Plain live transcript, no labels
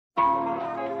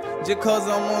Just cause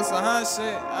I'm on some hot shit,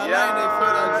 I like that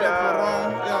fit I just put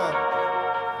on, yeah.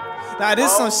 Now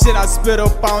this some shit I spit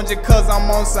up on just cause I'm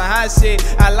on some hot shit.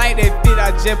 I like that fit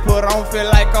I just put on, feel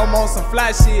like I'm on some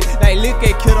fly shit. Like look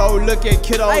at kiddo,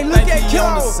 hey, think he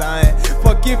on the sign.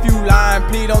 Fuck if you lying,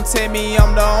 please don't tell me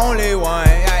I'm the only one.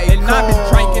 And I been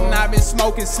drinking, I been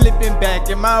smoking, slipping back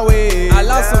in my way. I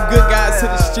lost some good guys to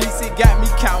the streets, it got me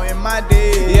counting my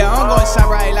days. Yeah, I'm gonna shine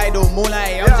bright like the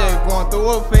moonlight, I'm just going through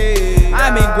a phase.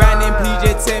 I been grinding,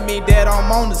 PJ tell me that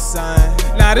I'm on the sun.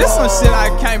 Now this some shit I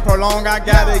can't prolong, I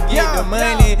gotta get the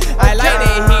money. I like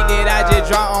that heat that I just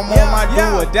drop, I'm on my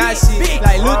do or die shit.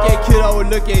 Like look at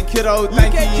kiddo,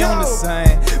 think he on the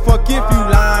sun. Fuck if you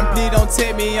lying, please don't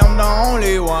tell me I'm the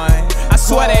only one. I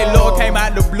swear that Lord came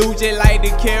out the blue just like the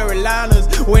Carolinas.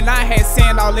 When I had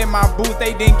sand all in my booth,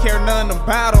 they didn't care none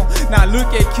about him. Now look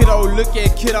at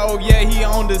kiddo, yeah, he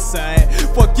on the sun.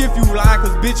 Fuck if you lying,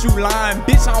 cause bitch you lying,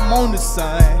 bitch I'm on the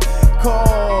sun.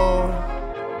 Call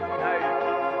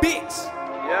bitch.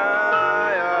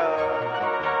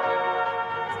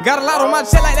 Got a lot on my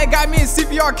chest like that got me in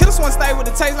CPR. Killers one stay with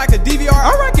the taste like a DVR.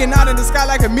 I'm rocking out in the sky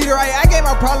like a meteorite. I gave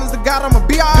my problems to God, I'ma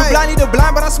be alright. The blind need the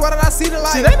blind, but I swear that I see the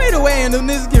light. See, they made a way and them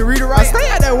niggas can read it right. I stay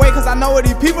out that way cause I know what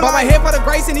these people like. My head for the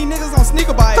grace and these niggas on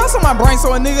sneaker bike. Thoughts on my brain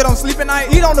so a nigga don't sleep at night.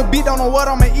 Eat on the beat, don't know what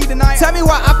I'ma eat tonight. Tell me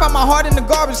why I found my heart in the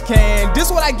garbage can. This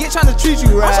what I get trying to treat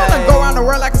you right. I'm trying to go around the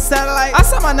world like a satellite. I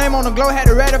saw my name on the glow, had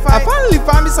to ratify. I finally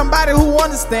found me somebody who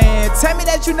understand. Tell me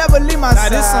that you never leave my side.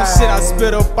 Now this some shit I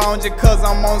spit up on just cause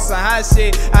I'm on some hot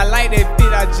shit. I like that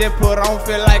fit I just put on,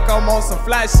 feel like I'm on some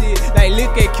fly shit. Like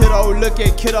look at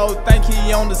kiddo, think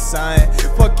he on the sign.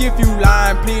 Fuck if you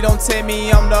lying, please don't tell me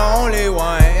I'm the only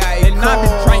one. And I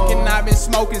been drinking, I been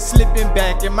smoking, slipping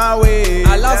back in my way.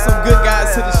 I lost some good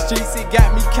guys to the streets, it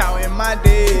got me counting my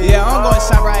days. Yeah, I'm gonna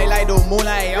shine bright like the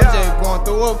moonlight, I'm just going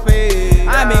through a phase.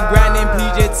 I been grinding,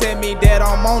 PJ tell me that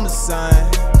I'm on the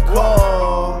sun.